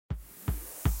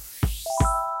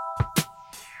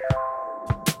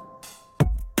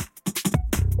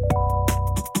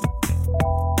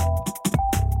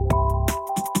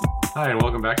Hi, and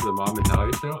welcome back to the Mob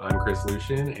Mentality Show. I'm Chris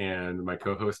Lucian, and my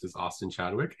co-host is Austin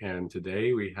Chadwick. And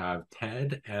today we have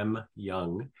Ted M.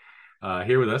 Young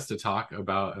here with us to talk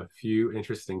about a few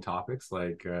interesting topics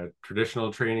like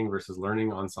traditional training versus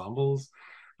learning ensembles,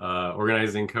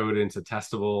 organizing code into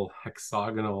testable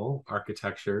hexagonal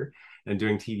architecture, and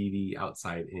doing TDD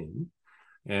outside in,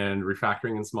 and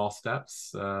refactoring in small steps.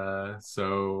 Ted,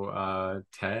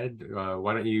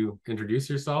 why don't you introduce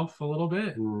yourself a little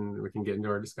bit and we can get into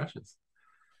our discussions.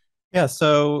 Yeah,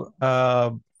 so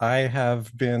I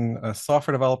have been a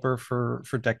software developer for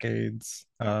decades.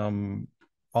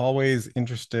 Always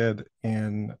interested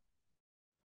in,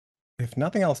 if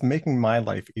nothing else, making my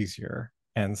life easier.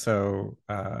 And so,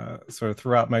 sort of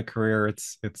throughout my career,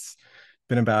 it's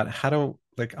been about how to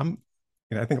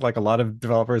I think like a lot of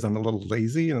developers, I'm a little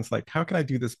lazy, and it's like, how can I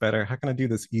do this better? How can I do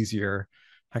this easier?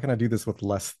 How can I do this with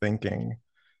less thinking?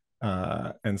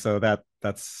 And so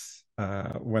that's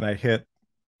when I hit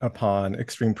upon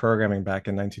extreme programming back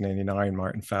in 1989.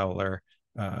 Martin Fowler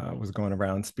was going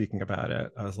around speaking about it.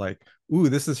 I was like, ooh,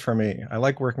 this is for me. I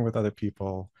like working with other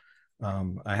people.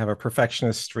 I have a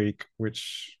perfectionist streak,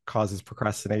 which causes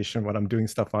procrastination when I'm doing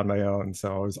stuff on my own.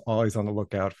 So I was always on the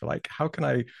lookout for like, how can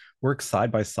I work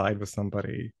side by side with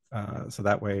somebody, so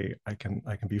that way I can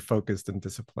be focused and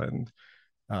disciplined.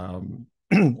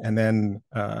 And then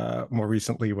more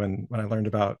recently, when I learned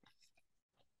about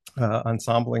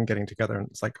ensembling, getting together, and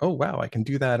it's like, oh wow, I can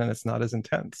do that, and it's not as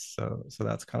intense. So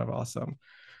that's kind of awesome.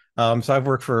 So I've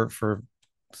worked for a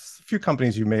few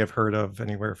companies you may have heard of,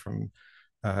 anywhere from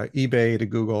eBay to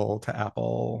Google to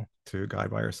Apple to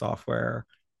Guidewire Software.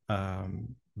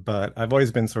 But I've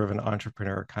always been sort of an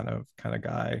entrepreneur kind of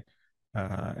guy,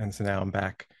 and so now I'm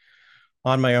back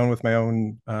on my own with my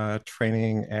own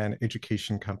training and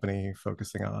education company,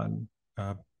 focusing on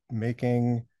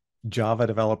making Java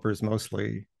developers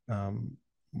mostly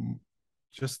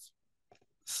just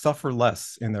suffer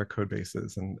less in their code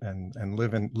bases and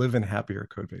live in happier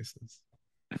code bases.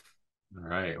 All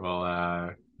right.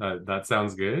 Well, that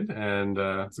sounds good. And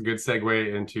it's a good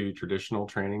segue into traditional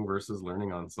training versus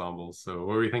learning ensembles. So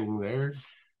what were you thinking there?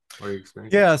 What are you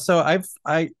experiencing? Yeah, so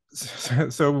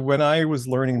so when I was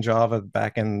learning Java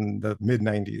back in the mid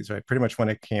 90s, right, pretty much when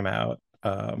it came out,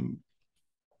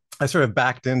 I sort of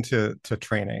backed into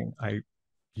training. I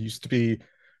used to be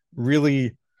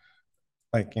really,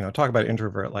 like, talk about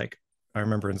introvert. Like, I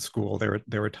remember in school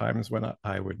there were times when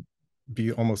I would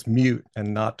be almost mute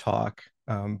and not talk.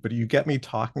 But you get me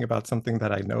talking about something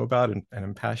that I know about and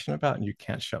am passionate about, and you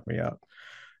can't shut me up.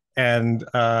 And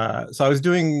so I was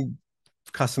doing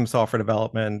custom software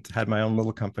development, had my own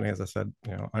little company, as I said,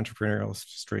 entrepreneurial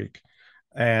streak.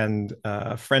 And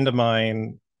a friend of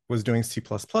mine was doing C++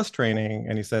 training,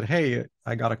 and he said, hey,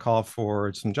 I got a call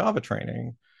for some Java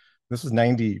training. This was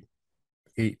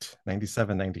 98,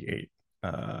 97, 98.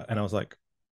 And I was like,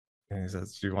 and he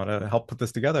says, do you want to help put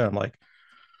this together? I'm like,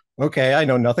 okay, I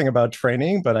know nothing about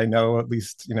training, but I know at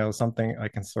least, something. I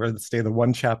can sort of stay the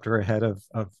one chapter ahead of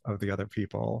the other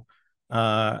people.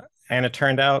 And it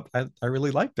turned out I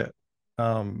really liked it.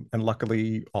 And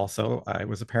luckily also I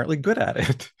was apparently good at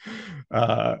it.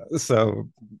 So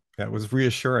that was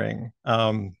reassuring.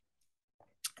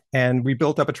 And we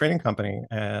built up a training company,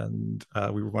 and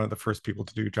we were one of the first people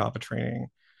to do Java training.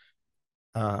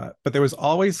 But there was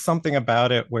always something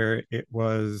about it where it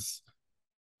was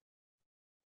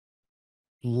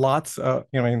lots of,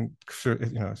 I mean, sure,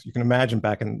 you can imagine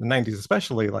back in the 90s,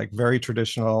 especially, like very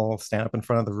traditional, stand up in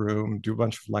front of the room, do a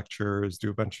bunch of lectures,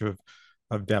 do a bunch of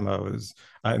demos.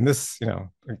 And this,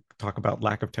 talk about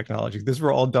lack of technology. These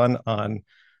were all done on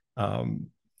um,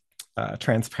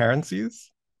 transparencies.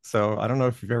 So I don't know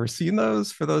if you've ever seen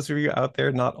those, for those of you out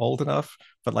there not old enough,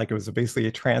 but like, it was basically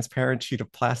a transparent sheet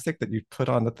of plastic that you'd put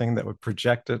on the thing that would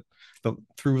project it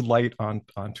through light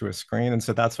onto a screen. And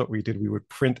so that's what we did. We would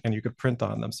print, and you could print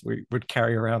on them. So we would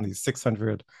carry around these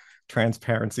 600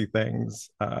 transparency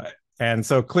things. And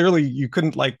so clearly you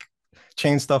couldn't like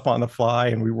change stuff on the fly,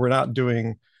 and we were not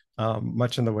doing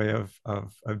much in the way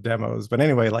of demos. But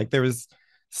anyway, like, there was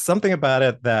something about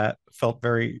it that felt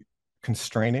very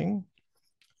constraining.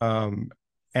 Um,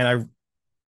 and I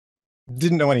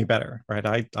didn't know any better, right?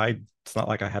 It's not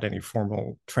like I had any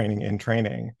formal training in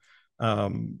training.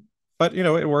 Um, but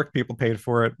it worked. People paid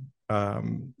for it. A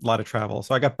lot of travel.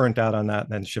 So I got burnt out on that,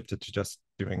 and then shifted to just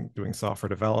doing software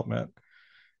development.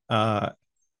 Uh,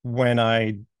 when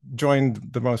I joined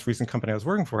the most recent company I was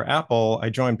working for, Apple,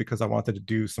 I joined because I wanted to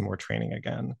do some more training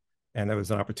again. And there was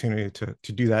an opportunity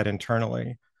to do that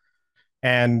internally.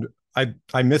 And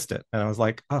I missed it, and I was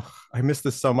like, oh, I missed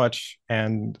this so much.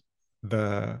 And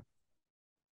the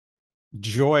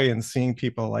joy in seeing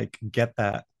people like get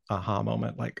that aha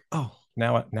moment, like, oh,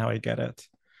 now I get it.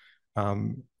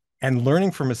 Um, and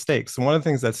learning from mistakes. So one of the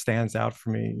things that stands out for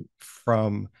me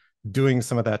from doing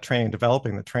some of that training,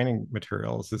 developing the training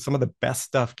materials, is some of the best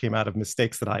stuff came out of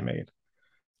mistakes that I made.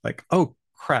 Like, oh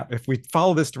crap, if we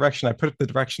follow this direction, I put the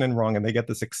direction in wrong and they get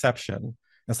this exception. And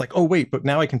it's like, oh wait, but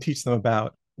now I can teach them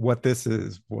about what this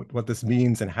is, what this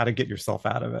means, and how to get yourself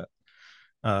out of it.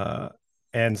 Uh,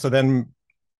 and so then,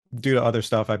 due to other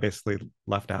stuff, I basically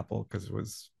left Apple because it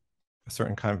was a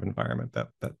certain kind of environment that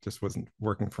just wasn't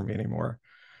working for me anymore.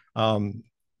 Um,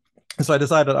 so I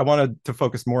decided I wanted to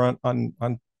focus more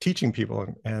on teaching people,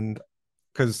 and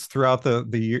because throughout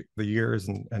the years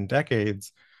and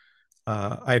decades,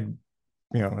 I'd,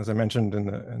 as I mentioned in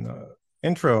the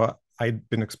intro, I'd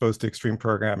been exposed to extreme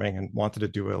programming and wanted to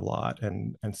do it a lot,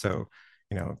 and so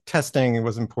testing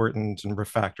was important and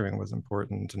refactoring was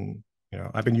important, and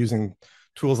I've been using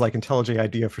tools like IntelliJ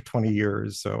IDEA for 20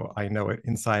 years, so I know it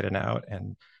inside and out,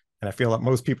 and I feel like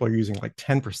most people are using like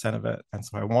 10% of it, and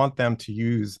so I want them to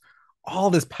use all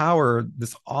this power,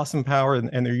 this awesome power,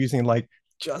 and they're using like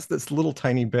just this little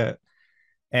tiny bit.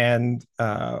 And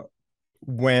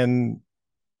when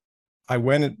I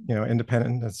went,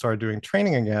 independent and started doing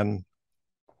training again,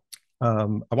 I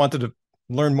wanted to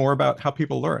learn more about how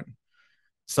people learn.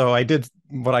 So I did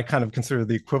what I kind of consider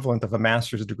the equivalent of a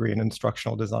master's degree in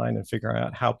instructional design and figuring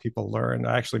out how people learn.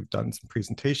 I actually have done some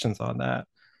presentations on that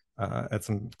at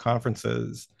some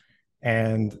conferences,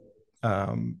 and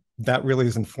that really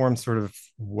has informed sort of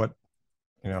what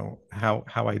how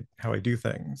I do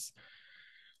things.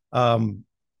 Um,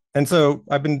 and so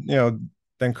I've been,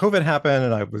 then COVID happened,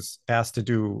 and I was asked to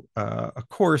do a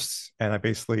course, and I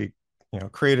basically,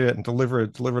 created it and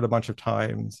delivered a bunch of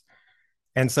times.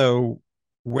 And so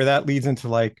where that leads into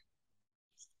like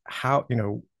how,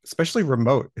 especially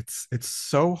remote, it's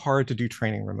so hard to do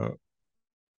training remote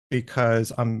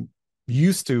because I'm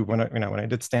used to when I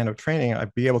did stand-up training,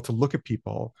 I'd be able to look at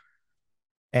people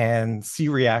and see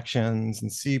reactions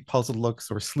and see puzzled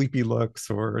looks or sleepy looks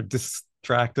or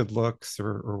distracted looks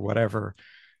or whatever.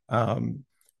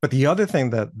 But the other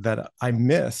thing that I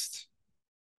missed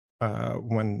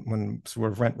when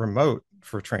sort of went remote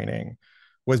for training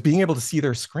was being able to see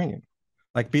their screen,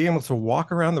 like being able to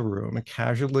walk around the room and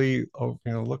casually, oh,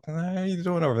 look, how are you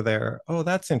doing over there? Oh,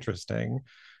 that's interesting,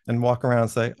 and walk around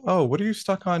and say, oh, what are you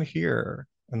stuck on here?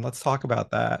 And let's talk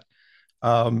about that.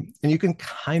 And you can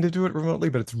kind of do it remotely,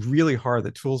 but it's really hard.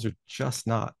 The tools are just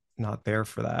not there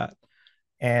for that.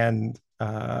 And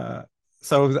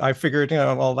so I figured,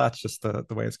 well, that's just the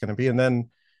way it's going to be. And then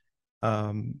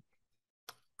um,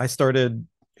 I started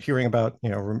hearing about,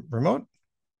 remote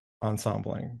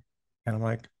ensembling, and I'm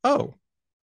like, oh,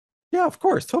 yeah, of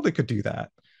course, totally could do that.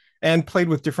 And played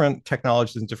with different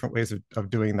technologies and different ways of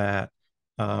doing that.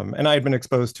 And I had been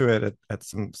exposed to it at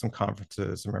some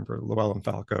conferences. I remember Llewellyn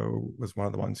Falco was one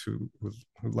of the ones who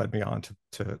led me on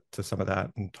to some of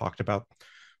that and talked about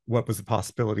what was the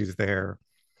possibilities there,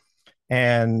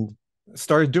 and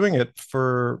started doing it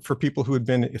for people who had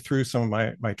been through some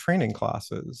of my training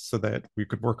classes, so that we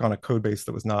could work on a code base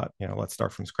that was not, let's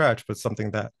start from scratch, but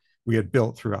something that we had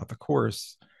built throughout the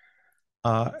course.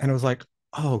 And it was like,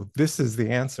 oh, this is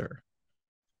the answer.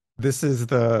 This is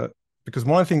the Because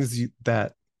one of the things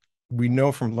that we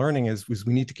know from learning is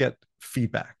we need to get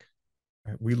feedback.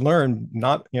 Right? We learn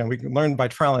not, we can learn by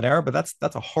trial and error, but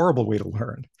that's a horrible way to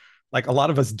learn. Like a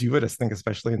lot of us do it, I think,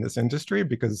 especially in this industry,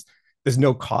 because there's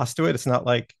no cost to it. It's not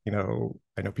like, I know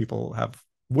people have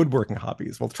woodworking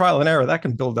hobbies. Well, trial and error, that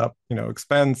can build up,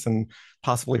 expense and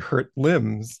possibly hurt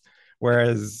limbs.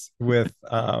 Whereas with,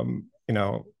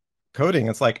 coding,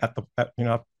 it's like you're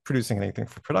not producing anything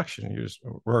for production.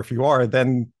 Or if you are,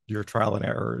 then your trial and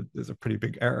error is a pretty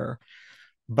big error.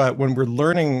 But when we're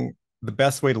learning, the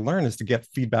best way to learn is to get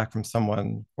feedback from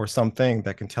someone or something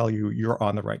that can tell you you're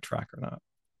on the right track or not.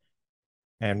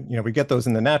 And we get those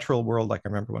in the natural world. Like I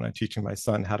remember when I'm teaching my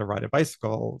son how to ride a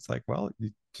bicycle, it's like, well, you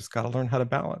just got to learn how to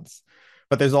balance.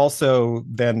 But there's also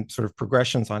then sort of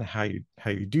progressions on how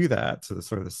you do that. So the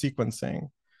sort of the sequencing,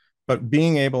 but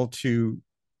being able to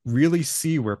really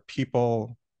see where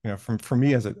people, for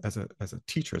me as a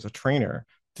teacher, as a trainer,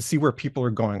 to see where people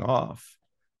are going off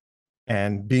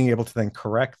and being able to then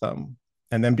correct them,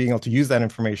 and then being able to use that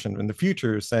information in the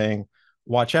future saying,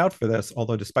 watch out for this.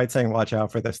 Although despite saying watch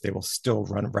out for this, they will still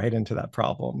run right into that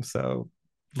problem. So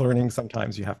learning,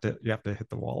 sometimes you have to hit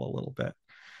the wall a little bit.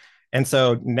 And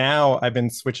so now I've been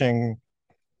switching,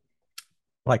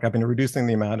 like I've been reducing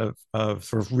the amount of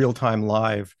sort of real-time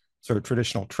live sort of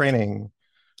traditional training.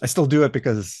 I still do it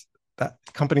because that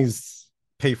companies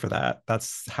pay for that.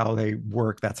 That's how they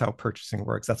work. That's how purchasing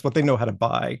works. That's what they know how to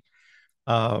buy.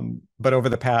 But over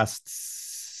the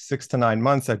past 6 to 9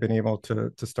 months, I've been able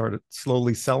to start to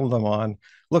slowly sell them on.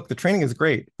 Look, the training is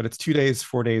great, but it's 2 days,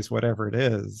 4 days, whatever it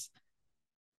is.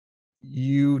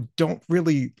 You don't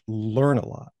really learn a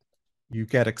lot. You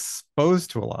get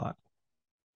exposed to a lot,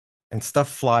 and stuff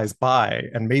flies by,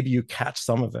 and maybe you catch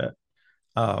some of it.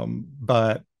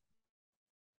 But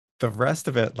the rest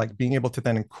of it, like being able to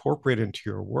then incorporate into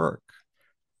your work,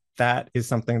 that is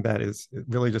something that is, it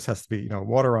really just has to be,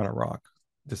 water on a rock,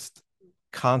 just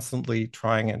constantly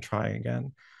trying and trying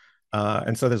again.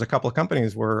 And so there's a couple of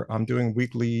companies where I'm doing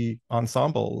weekly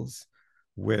ensembles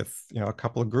with, a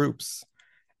couple of groups.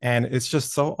 And it's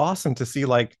just so awesome to see,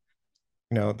 like,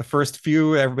 the first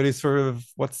few, everybody's sort of,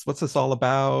 what's this all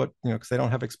about? Because they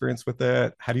don't have experience with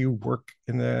it. How do you work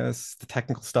in this? The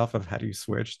technical stuff of how do you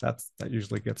switch? That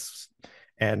usually gets,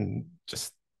 and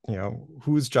just,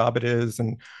 whose job it is.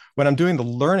 And when I'm doing the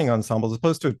learning ensembles, as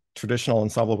opposed to a traditional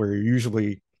ensemble where you're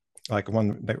usually like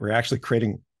one that we're actually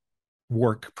creating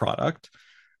work product,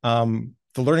 the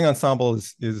learning ensemble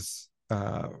is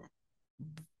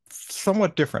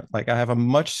somewhat different. Like I have a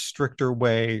much stricter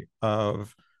way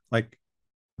of, like,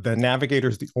 the navigator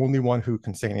is the only one who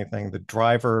can say anything. The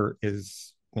driver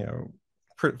is,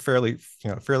 fairly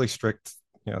strict,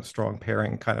 strong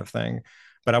pairing kind of thing.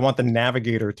 But I want the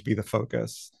navigator to be the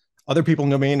focus. Other people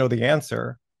may know the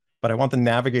answer, but I want the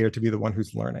navigator to be the one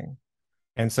who's learning.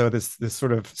 And so this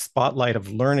sort of spotlight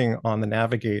of learning on the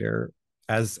navigator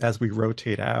as we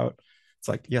rotate out. It's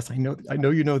like, yes, I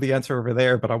know you know the answer over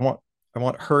there, but I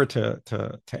want her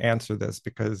to answer this,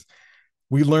 because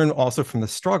we learn also from the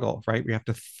struggle, right? We have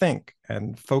to think,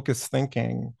 and focus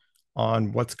thinking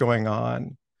on what's going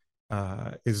on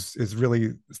is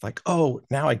really, it's like, oh,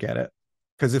 now I get it.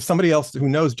 Because if somebody else who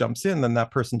knows jumps in, then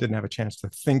that person didn't have a chance to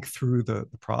think through the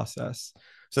process.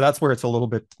 So that's where it's a little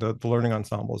bit, the learning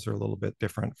ensembles are a little bit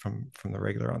different from the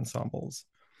regular ensembles.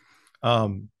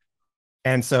 Um,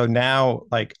 and so now,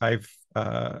 like, I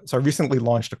recently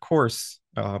launched a course,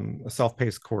 a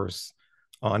self-paced course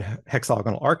on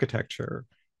hexagonal architecture.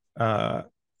 Uh,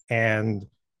 and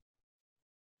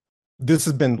this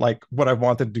has been like what I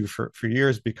wanted to do for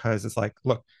years, because it's like,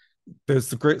 look,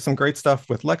 there's some great stuff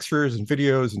with lectures and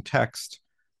videos and text.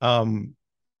 Um,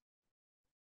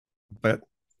 but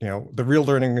the real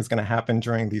learning is going to happen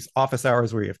during these office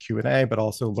hours where you have Q&A, but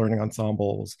also learning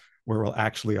ensembles where we'll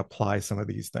actually apply some of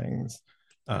these things.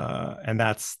 And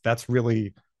that's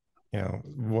really,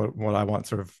 what I want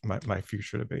sort of my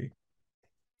future to be.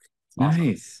 Awesome.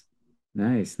 Nice.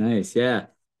 Nice, nice. Yeah.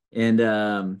 And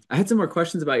I had some more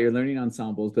questions about your learning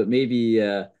ensembles, but maybe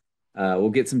we'll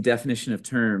get some definition of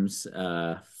terms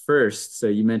first. So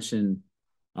you mentioned,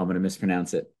 I'm going to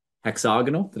mispronounce it,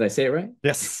 hexagonal. Did I say it right?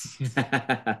 Yes.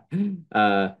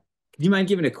 Do you mind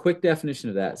giving a quick definition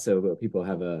of that so people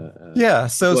have Yeah.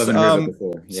 So, people haven't heard of it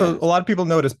before? so Yeah. a lot of people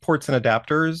know it as ports and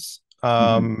adapters.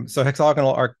 Mhm. So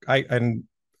hexagonal arc, and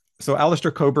so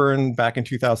Alistair Coburn back in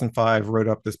 2005 wrote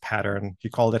up this pattern. He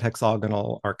called it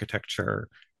hexagonal architecture.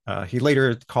 He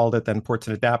later called it then ports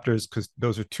and adapters, because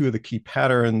those are two of the key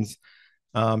patterns.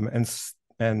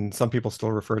 And some people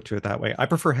still refer to it that way. I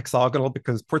prefer hexagonal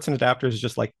because ports and adapters is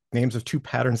just like names of two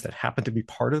patterns that happen to be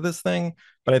part of this thing.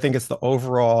 But I think it's the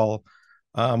overall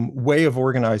way of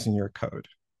organizing your code.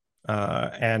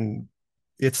 And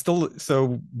it's still,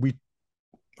 so we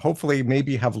hopefully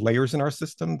maybe have layers in our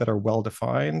system that are well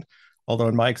defined, although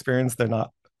in my experience they're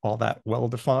not all that well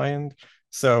defined.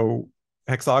 So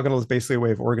hexagonal is basically a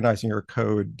way of organizing your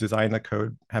code, design the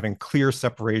code, having clear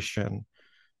separation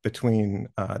between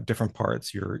different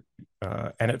parts.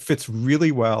 And it fits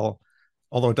really well,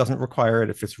 although it doesn't require it.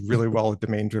 It fits really well with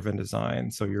domain-driven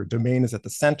design. So your domain is at the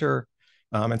center,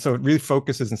 and so it really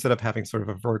focuses, instead of having sort of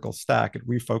a vertical stack, it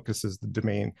refocuses the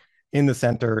domain in the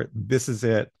center. This is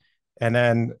it, and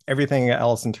then everything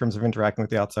else in terms of interacting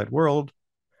with the outside world.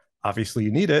 Obviously,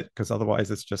 you need it, because otherwise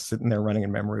it's just sitting there running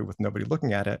in memory with nobody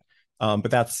looking at it.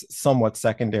 But that's somewhat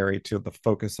secondary to the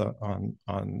focus on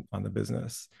the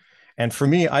business. And for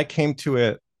me, I came to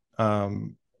it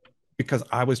because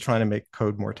I was trying to make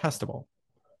code more testable.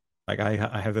 Like I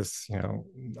have this,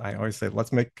 I always say,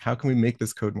 how can we make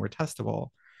this code more testable?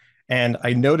 And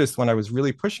I noticed when I was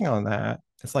really pushing on that,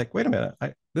 it's like, wait a minute,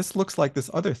 this looks like this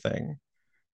other thing.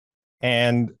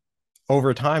 And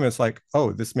over time, it's like,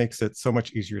 oh, this makes it so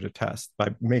much easier to test by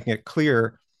making it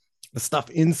clear the stuff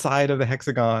inside of the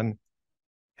hexagon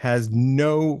has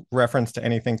no reference to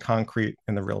anything concrete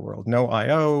in the real world. No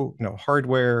IO, no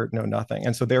hardware, no nothing.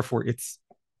 And so therefore it's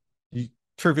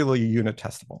trivially unit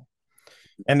testable.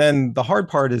 And then the hard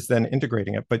part is then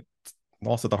integrating it, but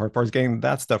also the hard part is getting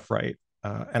that stuff right.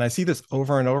 And I see this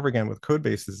over and over again with code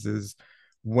bases, is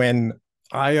when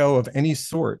IO of any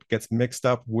sort gets mixed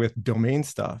up with domain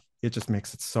stuff, it just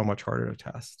makes it so much harder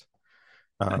to test.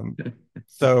 Um,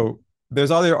 so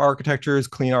there's other architectures,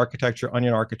 clean architecture,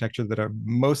 onion architecture, that are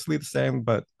mostly the same,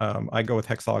 but I go with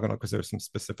hexagonal because there's some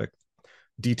specific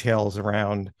details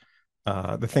around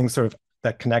the things sort of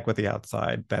that connect with the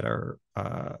outside that are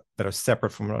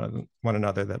separate from one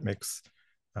another, that makes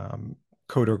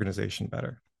code organization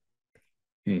better.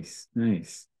 Nice,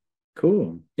 nice.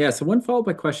 Cool. Yeah, so one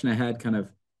follow-up question I had kind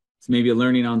of is maybe a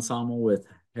learning ensemble with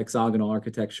hexagonal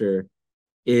architecture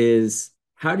is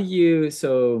how do you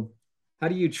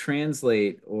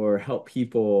translate or help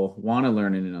people want to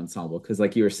learn in an ensemble? Because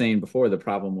like you were saying before, the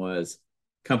problem was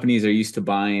companies are used to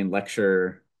buying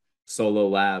lecture solo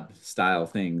lab style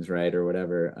things, right? Or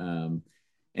whatever.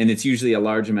 And it's usually a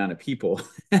large amount of people.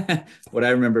 What I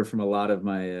remember from a lot of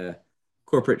my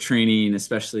corporate training,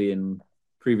 especially in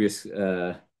previous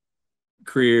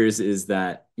careers, is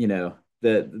that,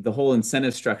 the whole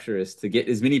incentive structure is to get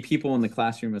as many people in the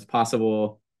classroom as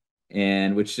possible,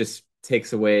 and which just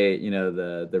takes away,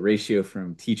 the ratio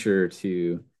from teacher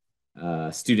to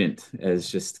student as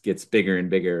just gets bigger and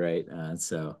bigger, right?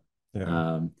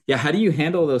 Yeah. Yeah, how do you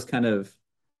handle those kind of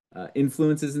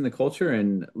influences in the culture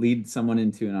and lead someone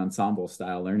into an ensemble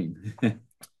style learning?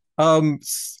 Um,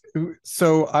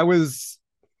 so I was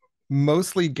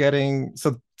mostly getting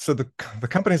the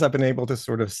companies I've been able to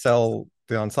sort of sell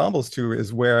the ensembles to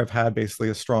is where I've had basically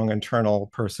a strong internal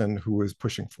person who was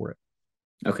pushing for it.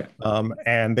 Okay.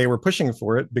 And they were pushing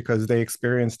for it because they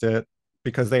experienced it,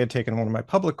 because they had taken one of my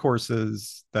public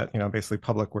courses that, basically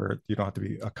public, where you don't have to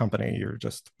be a company, you're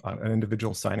just an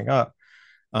individual signing up.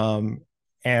 Um,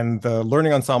 and the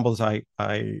learning ensembles I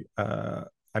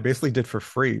basically did for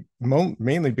free,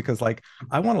 mainly because like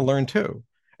I want to learn too.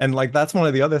 And like that's one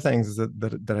of the other things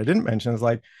that I didn't mention is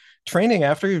like training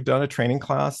after you've done a training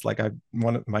class. Like I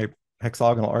one my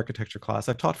hexagonal architecture class,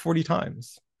 I've taught 40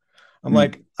 times. I'm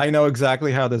like, Mm. I know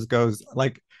exactly how this goes.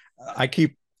 Like I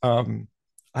keep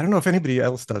I don't know if anybody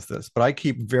else does this, but I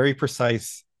keep very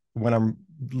precise when I'm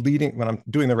doing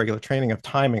the regular training of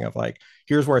timing of like,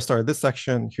 here's where I started this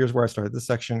section, here's where I started this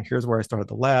section, here's where I started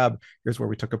the lab, here's where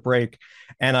we took a break.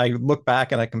 And I look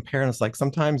back and I compare, and it's like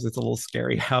sometimes it's a little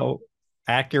scary how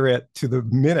accurate to the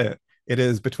minute it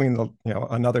is between the,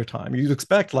 another time. You'd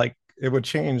expect like it would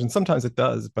change, and sometimes it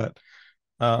does,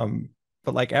 um,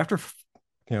 but like after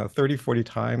 30, 40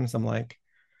 times, I'm like,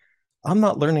 I'm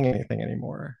not learning anything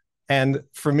anymore. And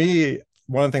for me,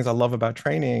 one of the things I love about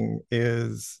training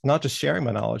is not just sharing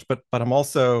my knowledge, but I'm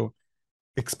also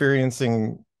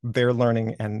experiencing their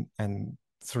learning and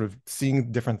sort of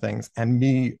seeing different things, and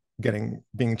me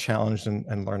being challenged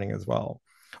and learning as well.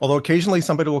 Although occasionally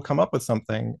somebody will come up with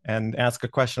something and ask a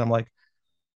question, I'm like,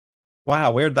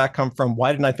 wow, where did that come from?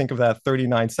 Why didn't I think of that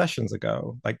 39 sessions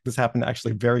ago? Like this happened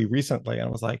actually very recently. And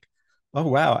I was like, oh,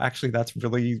 wow, actually, that's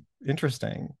really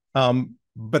interesting.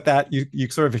 But that you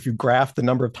sort of, if you graph the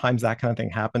number of times that kind of thing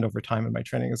happened over time in my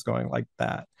training, is going like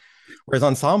that. Whereas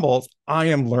ensembles, I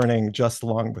am learning just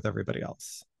along with everybody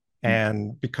else.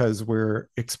 And because we're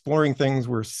exploring things,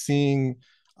 we're seeing,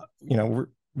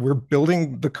 we're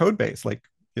building the code base. Like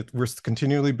we're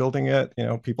continually building it.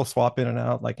 People swap in and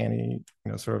out like any,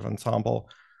 sort of ensemble.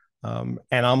 And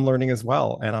I'm learning as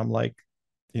well. And I'm like,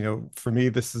 for me,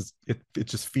 this is it. It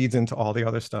just feeds into all the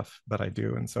other stuff that I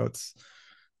do. And so it's,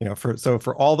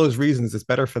 for all those reasons, it's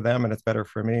better for them and it's better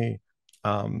for me.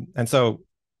 And so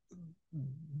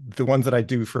the ones that I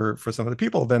do for some of the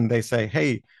people, then they say,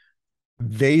 hey,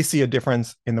 they see a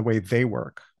difference in the way they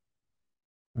work.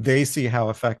 They see how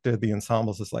effective the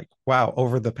ensembles is. Like, wow,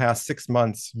 over the past 6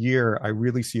 months, year, I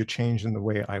really see a change in the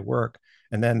way I work.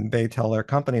 And then they tell their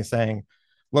company saying,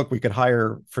 look, we could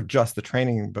hire for just the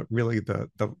training, but really the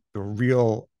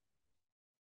real,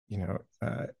 you know,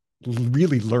 uh,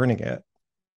 really learning it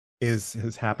is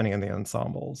happening in the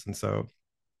ensembles. And so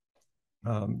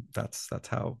that's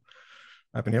how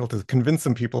I've been able to convince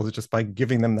some people just by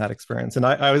giving them that experience. And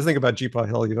I always think about G-Paw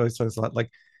Hill. You always says like,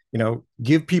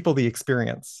 give people the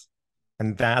experience,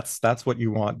 and that's what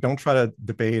you want. Don't try to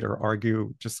debate or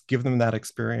argue. Just give them that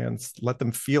experience. Let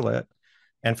them feel it.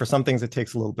 And for some things, it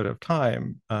takes a little bit of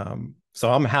time.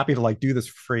 So I'm happy to like do this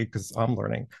for free because I'm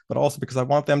learning, but also because I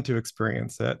want them to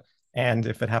experience it. And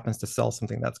if it happens to sell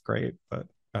something, that's great. But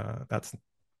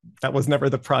that was never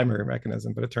the primary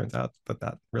mechanism. But it turns out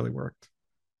that really worked.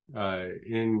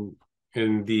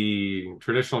 In the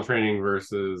traditional training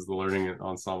versus the learning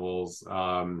ensembles,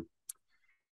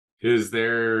 is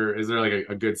there like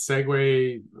a good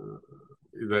segue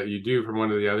that you do from one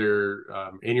to the other?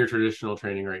 In your traditional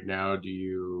training right now, do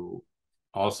you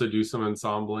also do some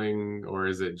ensembling, or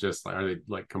is it just like, are they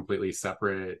like completely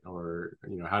separate, or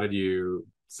how did you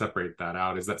separate that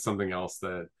out? Is that something else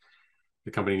that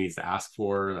the company needs to ask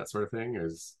for, that sort of thing?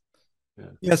 Is yeah.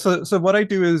 Yeah, so what I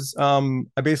do is I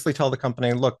basically tell the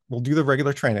company, look, we'll do the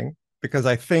regular training because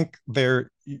I think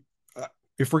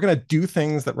if we're going to do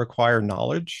things that require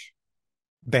knowledge,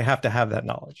 they have to have that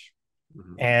knowledge.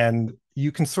 Mm-hmm. And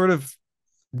you can sort of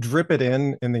drip it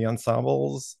in the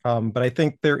ensembles, but I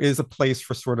think there is a place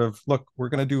for sort of, look, we're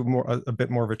going to do a bit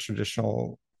more of a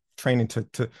traditional training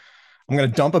to I'm going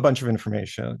to dump a bunch of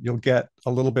information. You'll get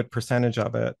a little bit percentage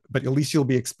of it, but at least you'll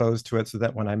be exposed to it so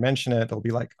that when I mention it, it'll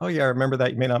be like, oh yeah, I remember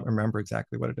that. You may not remember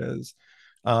exactly what it is.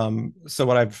 So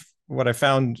what I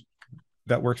found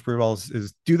that works pretty well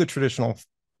is do the traditional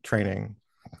training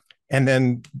and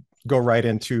then go right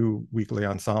into weekly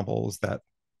ensembles that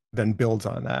then builds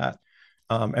on that.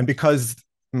 And because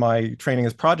my training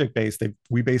is project based,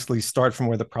 we basically start from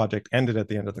where the project ended at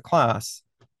the end of the class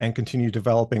and continue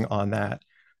developing on that,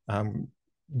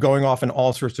 going off in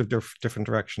all sorts of different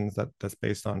directions that's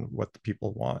based on what the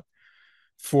people want.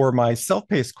 For my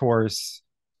self-paced course,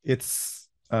 it's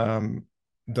it'll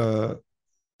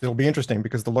be interesting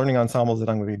because the learning ensembles that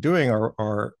I'm going to be doing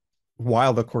are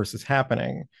while the course is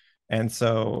happening. And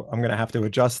so I'm going to have to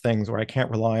adjust things where I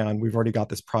can't rely on, we've already got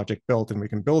this project built and we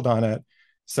can build on it.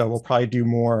 So we'll probably do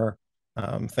more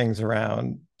things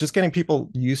around just getting people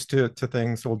used to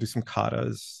things. So we'll do some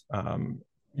katas,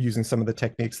 using some of the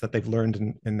techniques that they've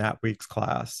learned in that week's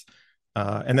class.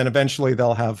 And then eventually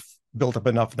they'll have built up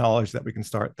enough knowledge that we can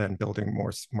start then building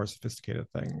more sophisticated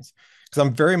things. Because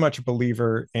I'm very much a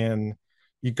believer in,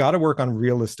 you got to work on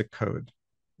realistic code.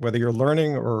 Whether you're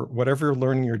learning or whatever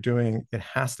learning you're doing, it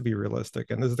has to be realistic.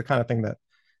 And this is the kind of thing that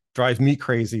drives me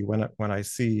crazy when I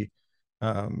see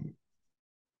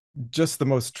just the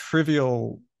most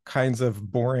trivial kinds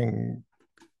of boring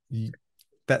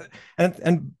that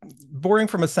and boring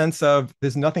from a sense of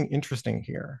there's nothing interesting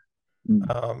here.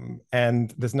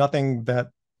 And there's nothing that,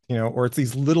 or it's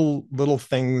these little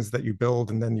things that you build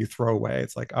and then you throw away.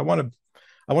 It's like, I want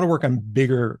to work on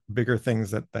bigger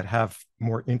things that have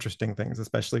more interesting things,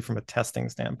 especially from a testing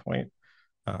standpoint,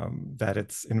 that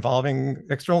it's involving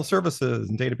external services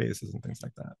and databases and things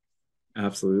like that.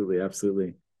 Absolutely,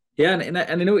 absolutely. Yeah, and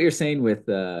I know what you're saying with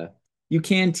you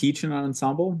can teach an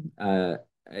ensemble.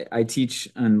 I teach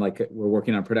on, like, we're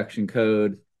working on production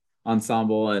code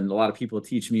ensemble, and a lot of people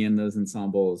teach me in those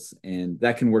ensembles, and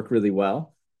that can work really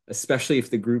well, especially if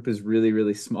the group is really,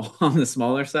 really small on the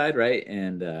smaller side, right?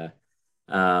 And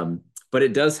but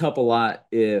it does help a lot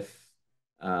if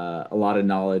a lot of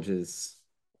knowledge is,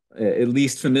 at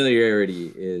least familiarity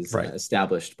is Right.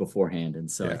 established beforehand. And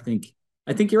so Yeah.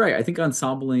 I think you're right. I think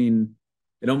ensembling,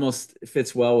 it almost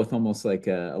fits well with almost like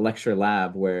a lecture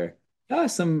lab where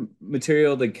some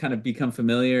material to kind of become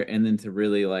familiar and then to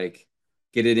really like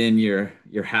get it in your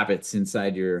habits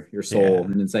inside your soul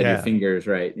and inside your fingers,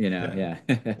 right? Yeah.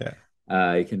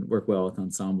 It can work well with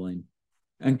ensembling.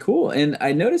 And cool. And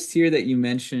I noticed here that you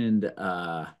mentioned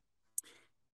part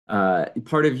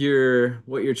of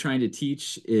what you're trying to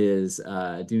teach is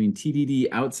doing TDD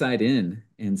outside in.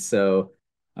 And so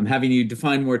I'm having you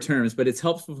define more terms, but it's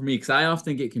helpful for me because I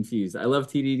often get confused. I love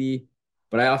TDD,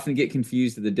 but I often get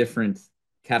confused with the different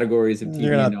categories of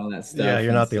TDD and all that stuff. Yeah,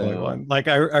 you're not the only one. Like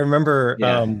I remember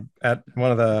at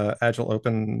one of the Agile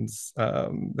Opens,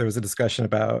 there was a discussion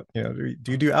about, do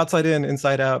you do outside in,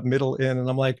 inside out, middle in? And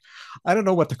I'm like, I don't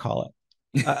know what to call it.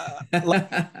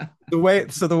 The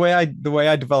way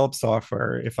I develop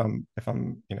software, if I'm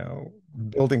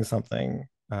building something,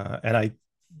 and I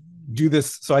do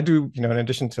this, so I do, in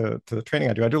addition to the training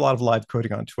I do a lot of live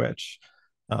coding on Twitch,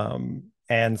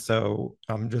 and so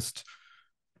I'm just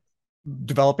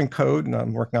developing code, and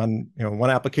I'm working on, one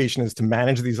application is to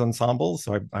manage these ensembles.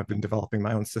 So I've been developing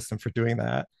my own system for doing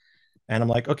that, and I'm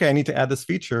like, okay, I need to add this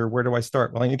feature. Where do I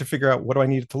start? Well, I need to figure out, what do I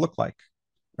need it to look like,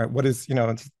 right? What is,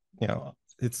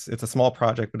 it's a small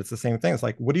project, but it's the same thing. It's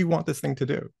like, what do you want this thing to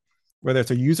do? Whether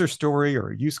it's a user story or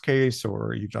a use case,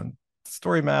 or you've done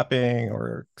story mapping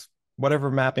or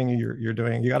whatever mapping you're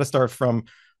doing, you got to start from,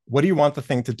 what do you want the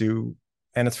thing to do?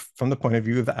 And it's from the point of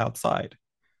view of the outside.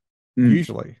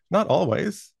 Usually, not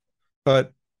always,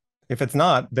 but if it's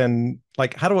not, then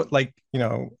like, how do it, like,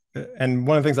 and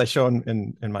one of the things I show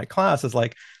in my class is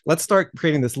like, let's start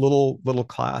creating this little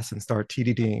class and start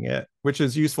TDDing it, which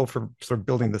is useful for sort of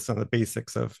building some of the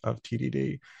basics of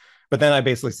TDD. But then I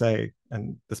basically say,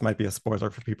 and this might be a spoiler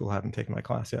for people who haven't taken my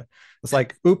class yet, it's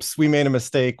like, oops, we made a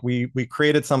mistake. We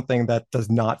created something that does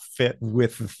not fit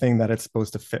with the thing that it's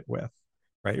supposed to fit with,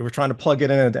 right? We're trying to plug it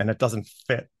in and it doesn't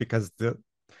fit because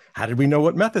How did we know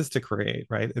what methods to create,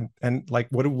 right? And like,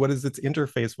 what is its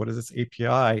interface? What is its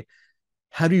API?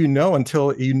 How do you know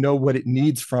until you know what it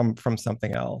needs from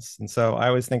something else? And so I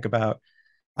always think about,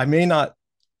 I may not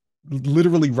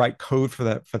literally write code for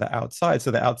the outside. So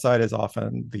the outside is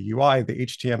often the UI, the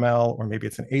HTML, or maybe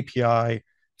it's an API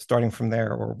starting from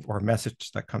there, or a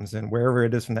message that comes in, wherever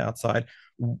it is from the outside.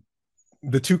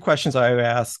 The two questions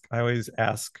I always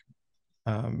ask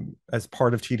as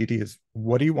part of TDD is,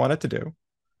 what do you want it to do?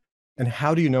 And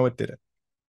how do you know it did it?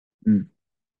 Mm.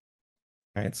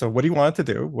 Right. So what do you want it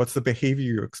to do? What's the behavior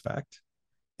you expect?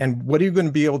 And what are you going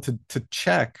to be able to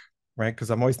check? Right. Because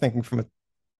I'm always thinking from a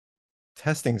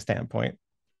testing standpoint,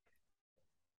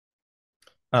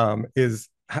 is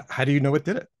how do you know it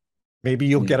did it? Maybe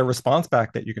you'll Yeah. get a response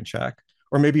back that you can check,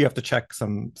 or maybe you have to check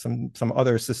some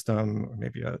other system, or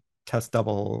maybe a test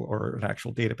double or an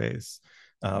actual database.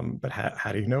 But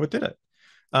how do you know it did it?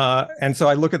 And so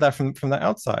I look at that from the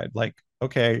outside, like,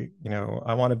 okay,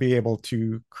 I want to be able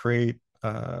to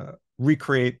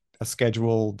recreate a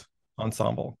scheduled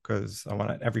ensemble because I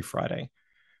want it every Friday.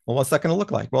 Well, what's that going to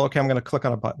look like? Well, okay, I'm going to click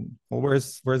on a button. Well,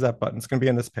 where's that button? It's going to be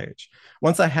in this page.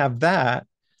 Once I have that,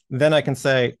 then I can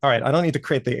say, all right, I don't need to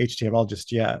create the HTML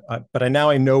just yet, but now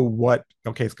I know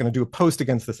okay, it's going to do a post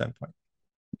against this endpoint.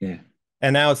 Yeah.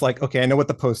 And now it's like, okay, I know what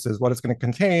the post is. What it's going to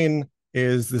contain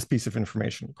is this piece of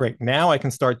information. Great. Now I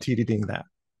can start TDDing that.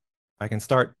 I can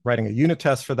start writing a unit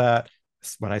test for that.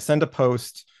 When I send a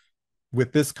post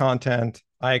with this content,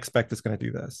 I expect it's going to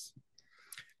do this.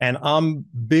 And I'm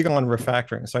big on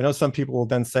refactoring. So I know some people will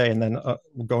then say, and then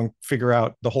we'll go and figure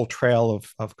out the whole trail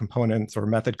of components or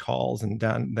method calls and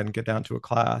then get down to a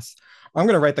class. I'm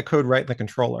going to write the code right in the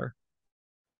controller.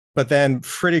 But then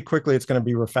pretty quickly, it's going to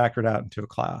be refactored out into a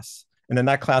class. And then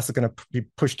that class is going to be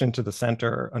pushed into the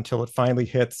center until it finally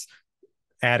hits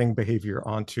adding behavior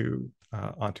onto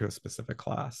a specific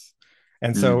class.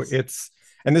 And so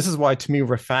and this is why to me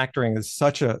refactoring is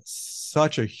such a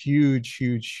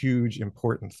huge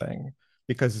important thing,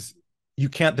 because you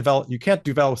can't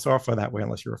develop software that way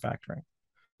unless you're refactoring.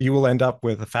 You will end up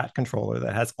with a fat controller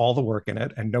that has all the work in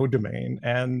it and no domain,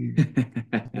 and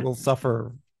you will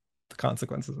suffer the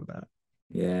consequences of that.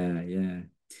 Yeah, yeah.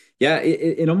 Yeah,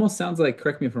 it almost sounds like,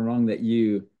 correct me if I'm wrong, that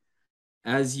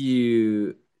as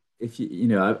you, if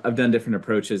I've done different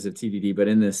approaches of TDD, but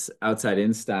in this outside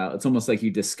in style, it's almost like you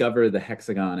discover the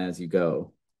hexagon as you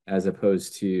go, as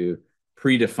opposed to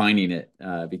predefining it,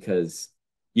 because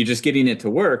you're just getting it to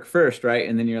work first, right?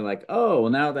 And then you're like, oh,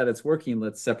 well, now that it's working,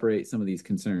 let's separate some of these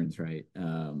concerns, right?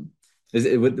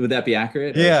 Would that be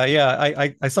accurate? Yeah, yeah.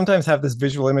 I sometimes have this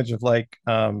visual image of like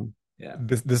Yeah.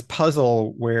 this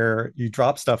puzzle where you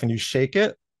drop stuff and you shake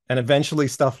it, and eventually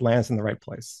stuff lands in the right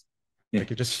place. Yeah.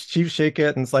 Like you just shake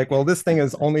it, and it's like, well, this thing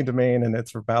is only domain, and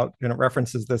it's about, it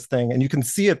references this thing, and you can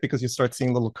see it because you start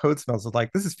seeing little code smells of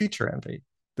like, this is feature envy.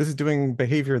 This is doing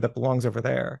behavior that belongs over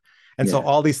there. And so Yeah.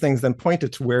 all these things then point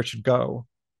it to where it should go.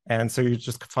 And so you're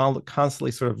just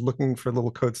constantly sort of looking for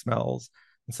little code smells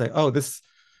and say, oh, this.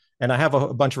 And I have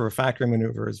a bunch of refactoring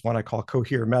maneuvers, one I call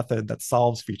cohere method, that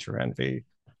solves feature envy.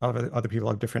 Other people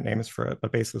have different names for it,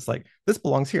 but basically it's like, this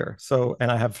belongs here. So,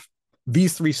 and I have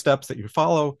these 3 steps that you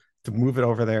follow to move it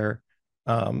over there.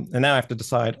 And now I have to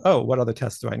decide, oh, what other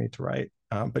tests do I need to write?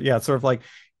 But yeah, it's sort of like,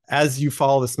 as you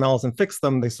follow the smells and fix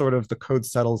them, the code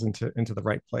settles into the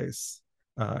right place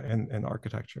in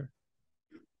architecture.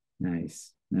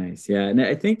 Nice, nice. Yeah. And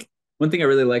I think one thing I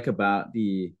really like about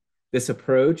this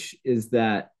approach is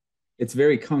that it's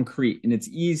very concrete, and it's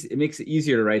easy. It makes it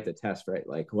easier to write the test, right?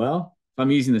 Like, well, if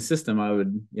I'm using the system, I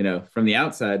would, from the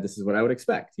outside, this is what I would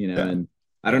expect, Yeah. and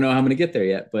I don't know how I'm going to get there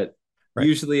yet, but Right.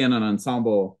 usually in an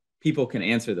ensemble, people can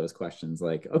answer those questions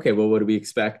like, okay, well, what do we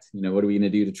expect? What are we going to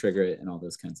do to trigger it, and all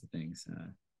those kinds of things.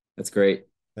 That's great.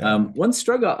 Yeah. One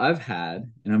struggle I've had,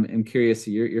 and I'm curious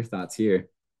to your thoughts here.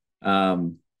 I've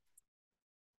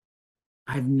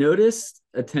noticed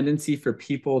a tendency for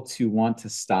people to want to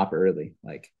stop early,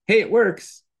 like, hey, it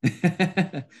works.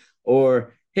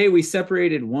 Or, hey, we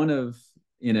separated one of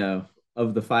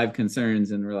the 5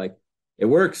 concerns, and we're like, it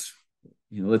works.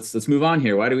 Let's move on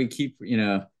here. Why do we keep,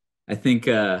 I think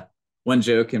one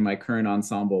joke in my current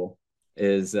ensemble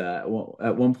is well,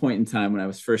 at one point in time when I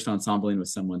was first ensembling with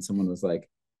someone was like,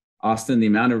 Austin, the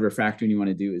amount of refactoring you want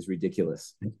to do is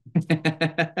ridiculous.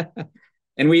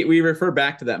 And we refer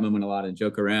back to that moment a lot and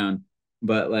joke around.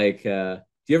 But like, do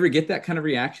you ever get that kind of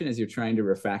reaction as you're trying to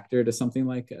refactor to something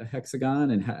like a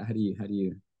hexagon? And how do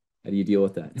you deal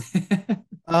with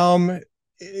that?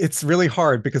 It's really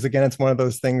hard because again, it's one of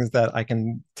those things that I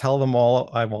can tell them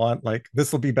all I want, like,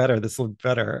 this will be better, this will be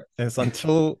better. And it's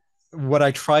until what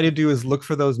I try to do is look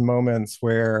for those moments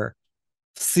where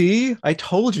See, I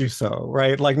told you so,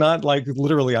 right? Like not like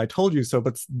literally I told you so,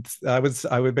 but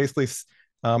I would basically so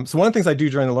one of the things I do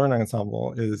during the learning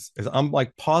ensemble is I'm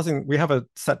like pausing. We have a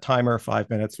set timer, 5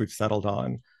 minutes we've settled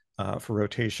on for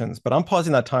rotations, but I'm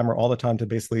pausing that timer all the time to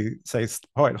basically say,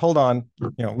 all right, hold on,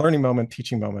 learning moment,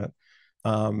 teaching moment.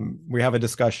 We have a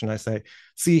discussion. I say,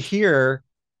 see here,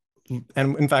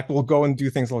 and in fact, we'll go and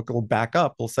do things like we'll back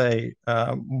up. We'll say,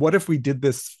 what if we did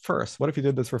this first? What if you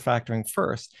did this for factoring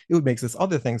first? It would make this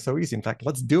other thing so easy. In fact,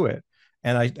 let's do it.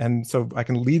 And so I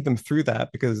can lead them through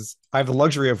that because I have the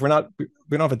luxury of we don't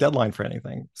have a deadline for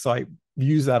anything. So I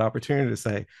use that opportunity to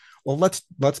say, well,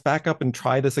 let's back up and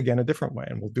try this again a different way.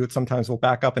 And we'll do it sometimes. We'll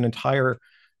back up an entire,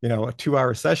 a 2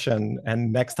 hour session,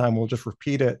 and next time we'll just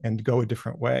repeat it and go a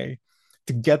different way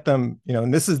to get them,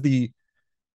 and this is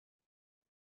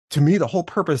to me, the whole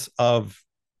purpose of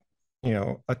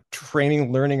a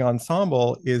training learning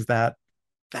ensemble is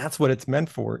that's what it's meant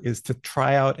for, is to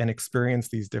try out and experience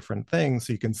these different things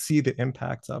so you can see the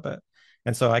impacts of it.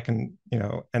 And so I can,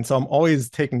 and so I'm always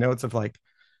taking notes of like,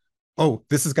 oh,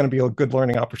 this is going to be a good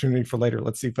learning opportunity for later.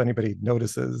 Let's see if anybody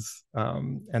notices,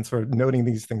 and sort of noting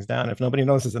these things down. If nobody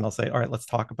notices, then I'll say, all right, let's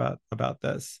talk about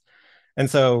this. And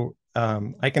so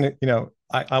I can,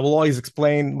 I will always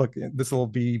explain, look, this will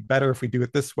be better if we do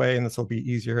it this way, and this will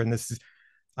be easier. And this is,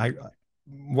 I,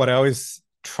 what I always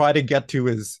try to get to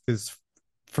is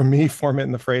for me, form it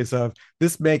in the phrase of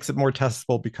this makes it more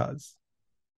testable because.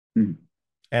 Mm.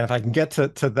 And if I can get to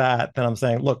that, then I'm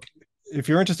saying, look, if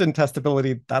you're interested in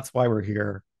testability, that's why we're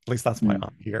here. At least that's why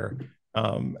I'm here.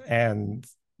 And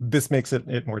this makes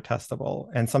it more testable.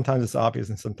 And sometimes it's obvious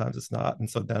and sometimes it's not. And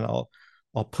so then I'll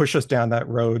push us down that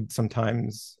road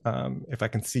sometimes, if I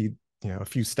can see, a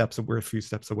few steps away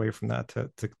from that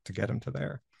to get them to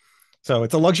there. So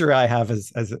it's a luxury I have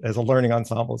as a learning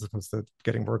ensemble, as opposed to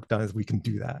getting work done, as we can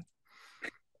do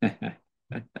that.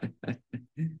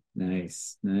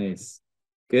 Nice.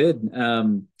 Good.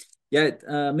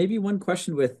 Maybe one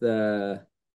question with the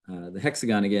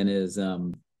hexagon again is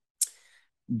so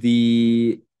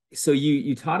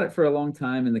you taught it for a long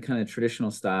time in the kind of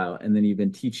traditional style, and then you've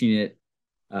been teaching it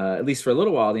at least for a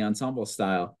little while, the ensemble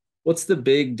style. What's the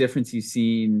big difference you've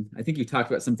seen? I think you talked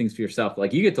about some things for yourself,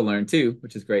 like you get to learn too,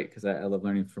 which is great because I love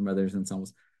learning from others'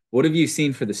 ensembles. What have you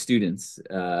seen for the students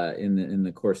in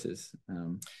the courses?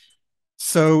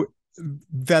 So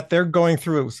that they're going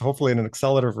through it, hopefully in an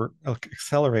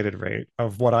accelerated rate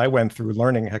of what I went through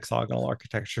learning hexagonal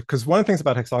architecture. Because one of the things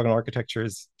about hexagonal architecture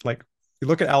is, like, you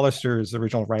look at Alistair's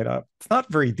original write-up, it's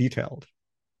not very detailed.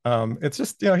 It's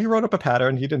just, he wrote up a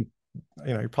pattern. He didn't,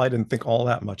 he probably didn't think all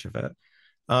that much of it.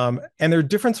 And there are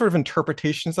different sort of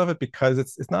interpretations of it because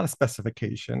it's not a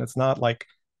specification. It's not like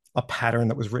a pattern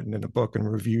that was written in a book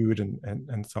and reviewed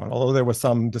and so on. Although there was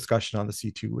some discussion on the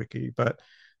C2 wiki, but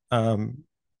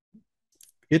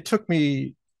it took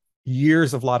me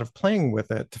years of a lot of playing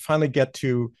with it to finally get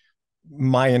to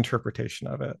my interpretation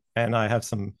of it. And I have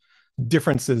some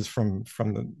differences from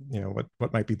the,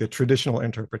 what might be the traditional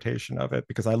interpretation of it,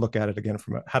 because I look at it again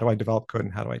from how do I develop code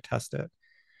and how do I test it.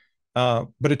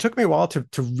 But it took me a while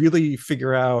to really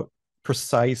figure out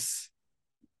precise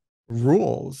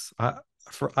rules.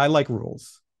 I like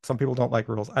rules. Some people don't like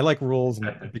rules. I like rules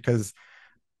because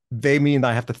they mean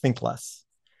I have to think less.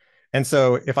 And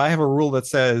so if I have a rule that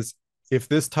says, if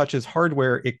this touches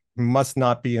hardware, it must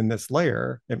not be in this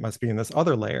layer, it must be in this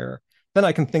other layer, then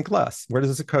I can think less. Where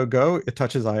does this code go? It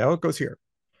touches IO, it goes here,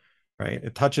 right?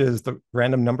 It touches the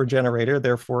random number generator,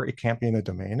 therefore it can't be in the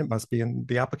domain, it must be in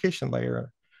the application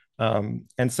layer. And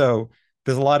so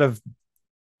there's a lot of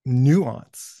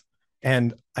nuance,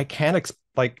 and I can't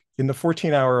like in the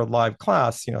 14-hour live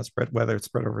class, whether it's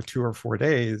spread over 2 or 4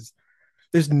 days,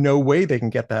 there's no way they can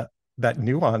get that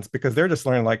nuance, because they're just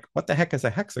learning, like, what the heck is a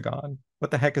hexagon? What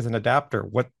the heck is an adapter?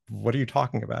 What are you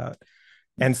talking about?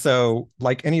 And so,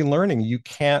 like any learning, you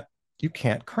can't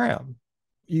cram.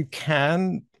 You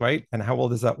can, right? And how well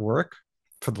does that work?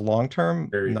 For the long term,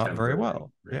 not very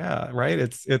well. Right? Yeah, right.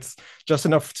 It's just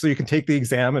enough so you can take the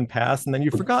exam and pass, and then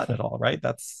you've forgotten it all, right?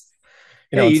 That's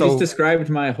you just described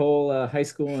my whole high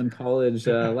school and college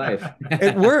life.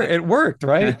 It worked,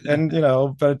 right? And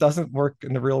but it doesn't work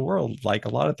in the real world, like a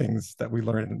lot of things that we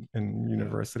learn in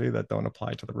university that don't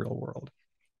apply to the real world.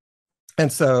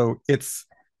 And so it's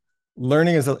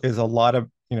learning is a lot of,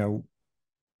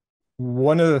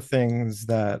 one of the things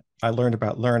that I learned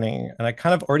about learning, and I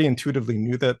kind of already intuitively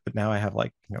knew that, but now I have,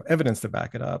 like, evidence to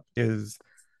back it up, is,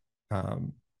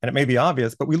 and it may be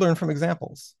obvious, but we learn from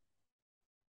examples.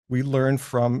 We learn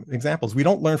from examples. We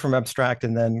don't learn from abstract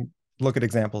and then look at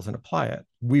examples and apply it.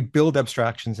 We build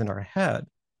abstractions in our head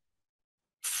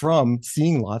from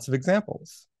seeing lots of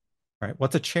examples. right?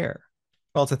 What's a chair?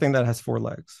 Well, it's a thing that has four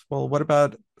legs. Well, what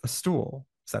about a stool?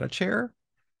 Is that a chair?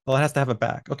 Well, it has to have a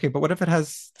back. Okay, but what if it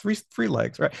has three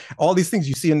legs, right? All these things,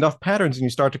 you see enough patterns and you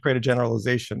start to create a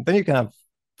generalization. Then you can have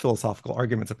philosophical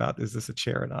arguments about, is this a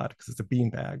chair or not? Because it's a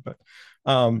beanbag. But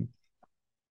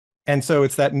and so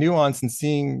it's that nuance and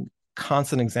seeing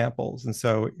constant examples. And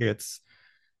so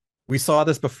we saw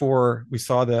this before, we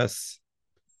saw this,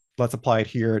 let's apply it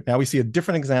here. Now we see a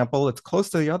different example. It's close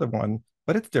to the other one,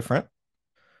 but it's different.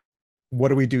 What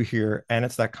do we do here? And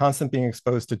it's that constant being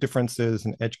exposed to differences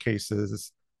and edge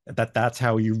cases, that's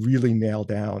how you really nail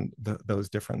down those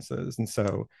differences. And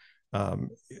so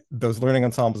those learning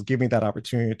ensembles give me that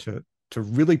opportunity to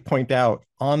really point out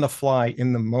on the fly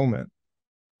in the moment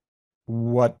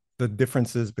what the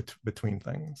differences between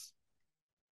things.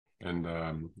 And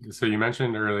so you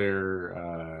mentioned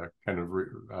earlier kind of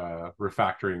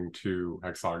refactoring to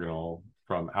hexagonal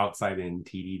from outside in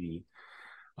TDD,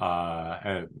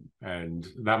 and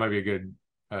that might be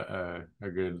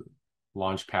a good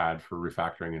launch pad for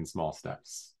refactoring in small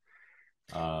steps.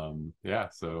 Yeah,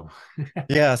 so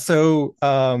yeah, so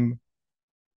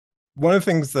one of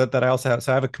the things that I also have,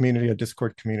 so I have a community, a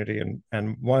Discord community,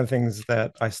 and one of the things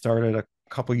that I started a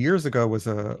couple years ago was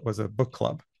a book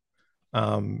club,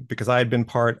 because I had been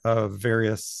part of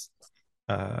various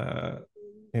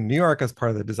in New York as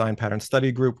part of the design pattern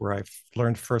study group, where I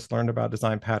first learned about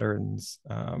design patterns,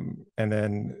 and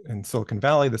then in Silicon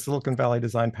Valley, the Silicon Valley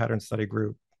design pattern study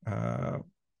group,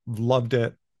 loved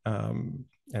it, and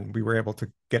we were able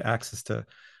to get access to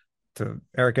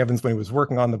Eric Evans when he was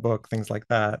working on the book, things like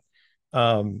that.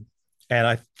 And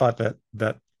I thought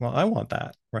that well, I want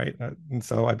that, right? And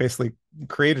so I basically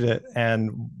created it. And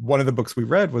one of the books we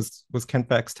read was Kent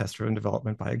Beck's Test-Driven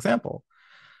Development by Example.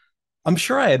 I'm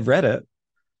sure I had read it,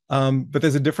 but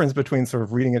there's a difference between sort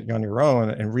of reading it on your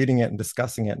own and reading it and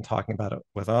discussing it and talking about it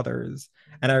with others.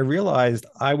 And I realized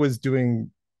I was doing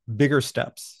bigger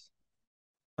steps.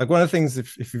 Like one of the things,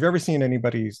 if you've ever seen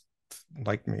anybody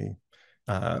like me,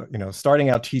 starting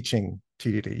out teaching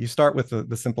TDD, you start with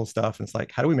the simple stuff. And it's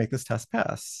like, how do we make this test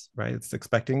pass, right? It's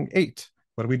expecting 8.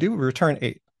 What do? We return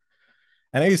 8.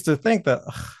 And I used to think that,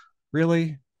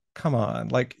 really? Come on.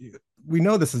 Like, we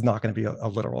know this is not going to be a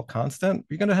literal constant.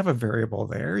 You're going to have a variable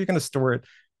there. You're going to store it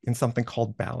in something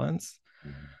called balance.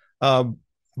 Mm-hmm.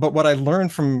 But what I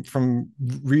learned from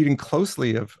reading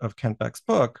closely of Kent Beck's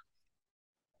book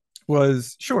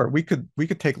was, sure, we could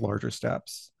take larger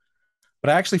steps,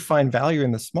 but I actually find value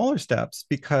in the smaller steps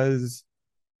because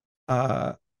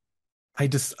I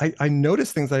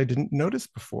notice things that I didn't notice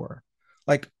before,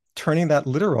 like turning that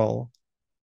literal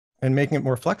and making it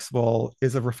more flexible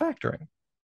is a refactoring.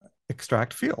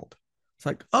 Extract field. It's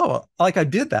like, oh, like I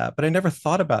did that, but I never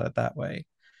thought about it that way.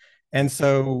 And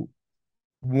so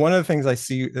one of the things I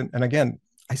see, and again,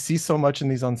 I see so much in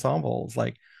these ensembles,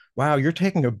 like, wow, you're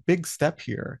taking a big step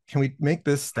here. Can we make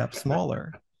this step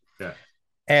smaller? Yeah.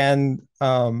 And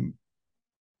the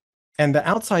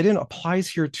outside in applies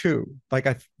here too.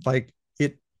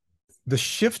 The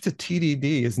shift to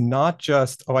TDD is not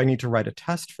just, oh, I need to write a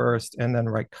test first and then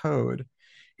write code.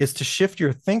 Is to shift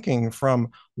your thinking from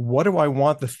what do I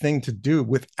want the thing to do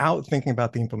without thinking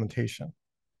about the implementation.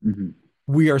 Mm-hmm.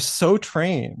 We are so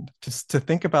trained to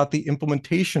think about the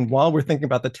implementation while we're thinking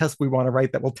about the test we want to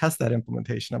write that will test that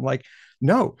implementation. I'm like,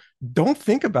 no, don't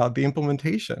think about the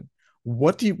implementation.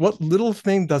 What little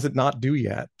thing does it not do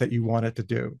yet that you want it to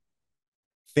do?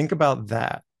 Think about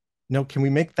that. No, can we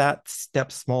make that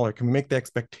step smaller? Can we make the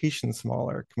expectation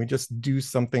smaller? Can we just do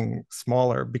something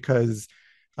smaller? Because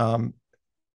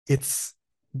it's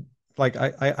like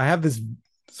I have this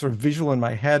sort of visual in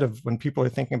my head of when people are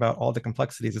thinking about all the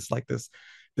complexities. It's like this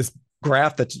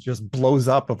graph that just blows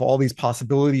up of all these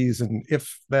possibilities and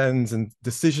if thens and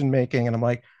decision making. And I'm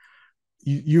like,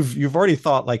 you've already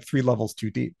thought like 3 levels too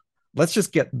deep. Let's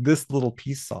just get this little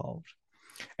piece solved.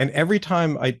 And every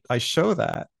time I show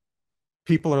that,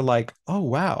 people are like, oh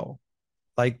wow,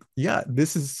 like, yeah,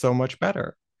 this is so much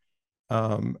better.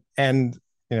 And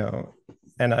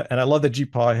and I love that G.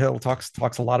 Paul Hill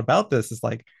talks a lot about this. It's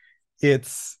like,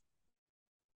 it's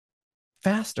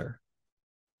faster.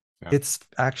 Yeah. It's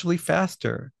actually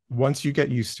faster. Once you get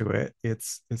used to it,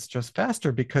 it's just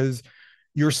faster because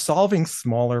you're solving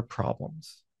smaller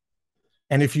problems.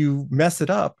 And if you mess it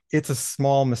up, it's a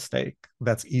small mistake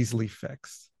that's easily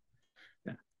fixed.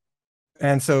 Yeah.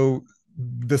 And so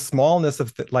the smallness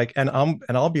of and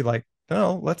I'll be like,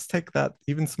 no, let's take that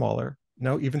even smaller.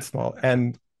 No, even smaller.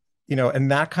 And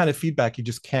and that kind of feedback you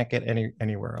just can't get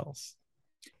anywhere else.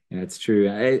 Yeah, it's true.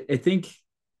 I think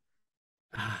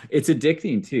it's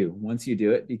addicting too once you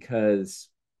do it, because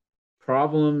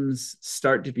problems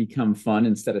start to become fun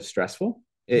instead of stressful,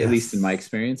 at least in my Yes.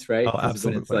 experience, right? Oh, Because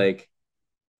when it's absolutely. like,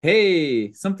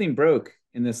 hey, something broke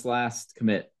in this last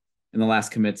commit, and the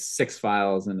last commit's 6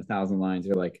 files and 1,000 lines,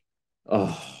 you're like,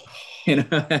 oh, you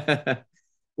know.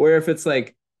 Where if it's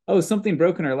like, oh, something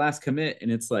broke in our last commit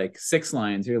and it's like 6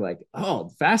 lines, you're like, oh,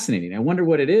 fascinating. I wonder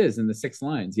what it is in the 6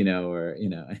 lines, Or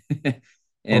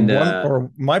and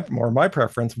my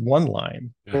preference, one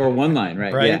line, or one line,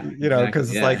 right? right? Yeah, You know, exactly.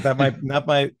 because it's like Yeah. that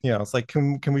might, it's like,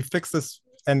 can we fix this?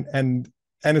 And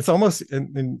it's almost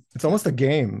it's almost a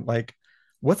game. Like,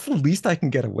 what's the least I can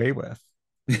get away with?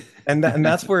 And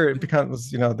that's where it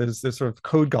becomes, there's sort of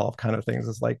code golf kind of things.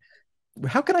 It's like,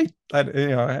 how can I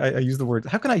use the word,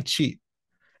 how can I cheat?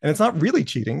 And it's not really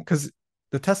cheating because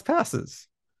the test passes.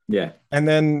 Yeah. And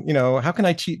then, how can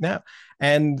I cheat now?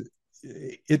 And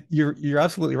you're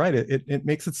absolutely right. It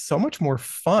makes it so much more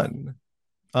fun,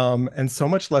 and so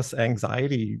much less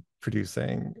anxiety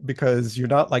producing, because you're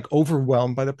not like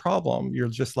overwhelmed by the problem. You're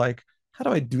just like, how do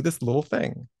I do this little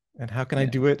thing? And how can I Yeah.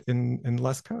 do it in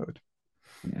less code?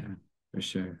 Yeah. For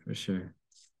sure. For sure.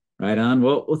 Right on.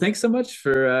 Well, thanks so much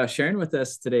for sharing with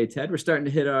us today, Ted. We're starting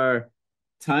to hit our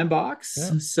time box.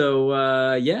 Yeah.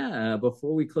 So,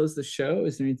 before we close the show,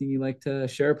 is there anything you'd like to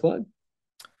share or plug?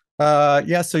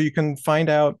 Yeah, so you can find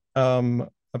out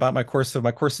about my course. So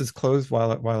my course is closed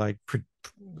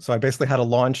so I basically had a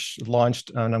launched,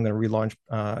 and I'm going to relaunch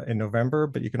in November.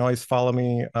 But you can always follow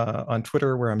me on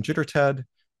Twitter, where I'm JitterTed.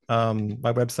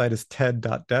 My website is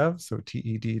ted.dev, so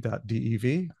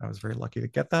ted.dev. I was very lucky to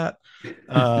get that.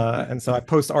 And so I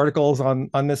post articles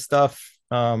on this stuff.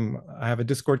 I have a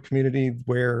Discord community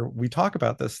where we talk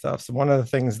about this stuff. So one of the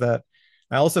things that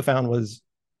I also found was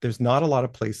there's not a lot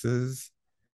of places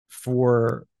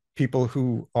for people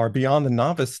who are beyond the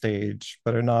novice stage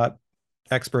but are not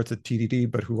experts at TDD,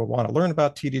 but who want to learn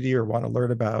about TDD or want to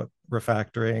learn about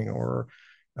refactoring or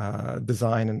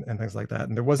design and things like that.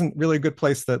 And there wasn't really a good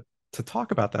place to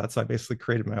talk about that. So I basically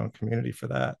created my own community for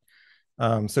that.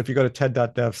 So if you go to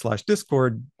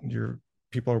ted.dev/discord,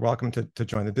 people are welcome to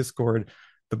join the Discord.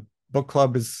 The book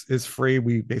club is free.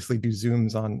 We basically do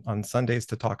Zooms on Sundays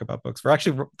to talk about books. We're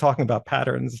actually talking about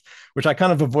patterns, which I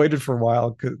kind of avoided for a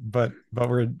while, but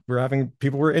we're having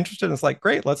people who are interested. It's like,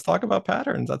 great, let's talk about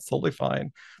patterns. That's totally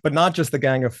fine, but not just the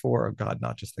Gang of Four. Oh God,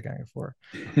 not just the Gang of Four.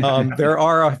 There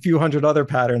are a few hundred other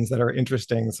patterns that are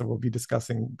interesting, so we'll be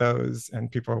discussing those,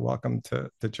 and people are welcome to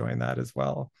join that as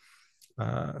well.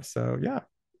 So yeah.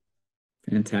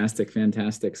 Fantastic,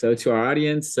 fantastic. So to our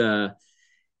audience,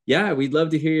 we'd love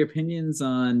to hear your opinions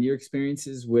on your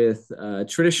experiences with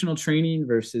traditional training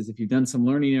versus if you've done some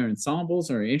learning or ensembles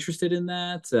or are interested in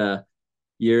that.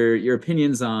 Your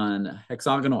opinions on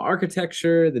hexagonal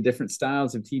architecture, the different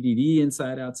styles of TDD,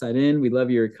 inside, outside, in. We love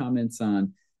your comments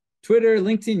on Twitter,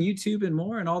 LinkedIn, YouTube, and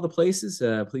more, and all the places.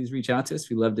 Please reach out to us.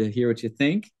 We'd love to hear what you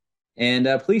think. And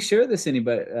please share this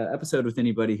episode with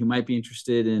anybody who might be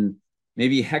interested in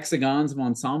maybe hexagons of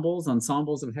ensembles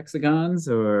of hexagons,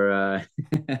 or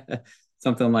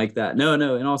something like that. No,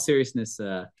 in all seriousness,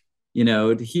 if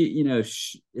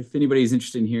anybody's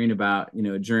interested in hearing about,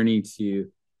 a journey to,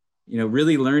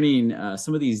 really learning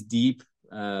some of these deep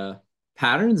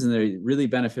patterns, and they're really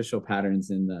beneficial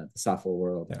patterns in the software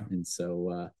world. Yeah. And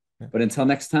so, but until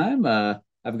next time, have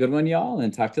a good one, y'all,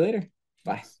 and talk to you later.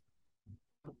 Bye.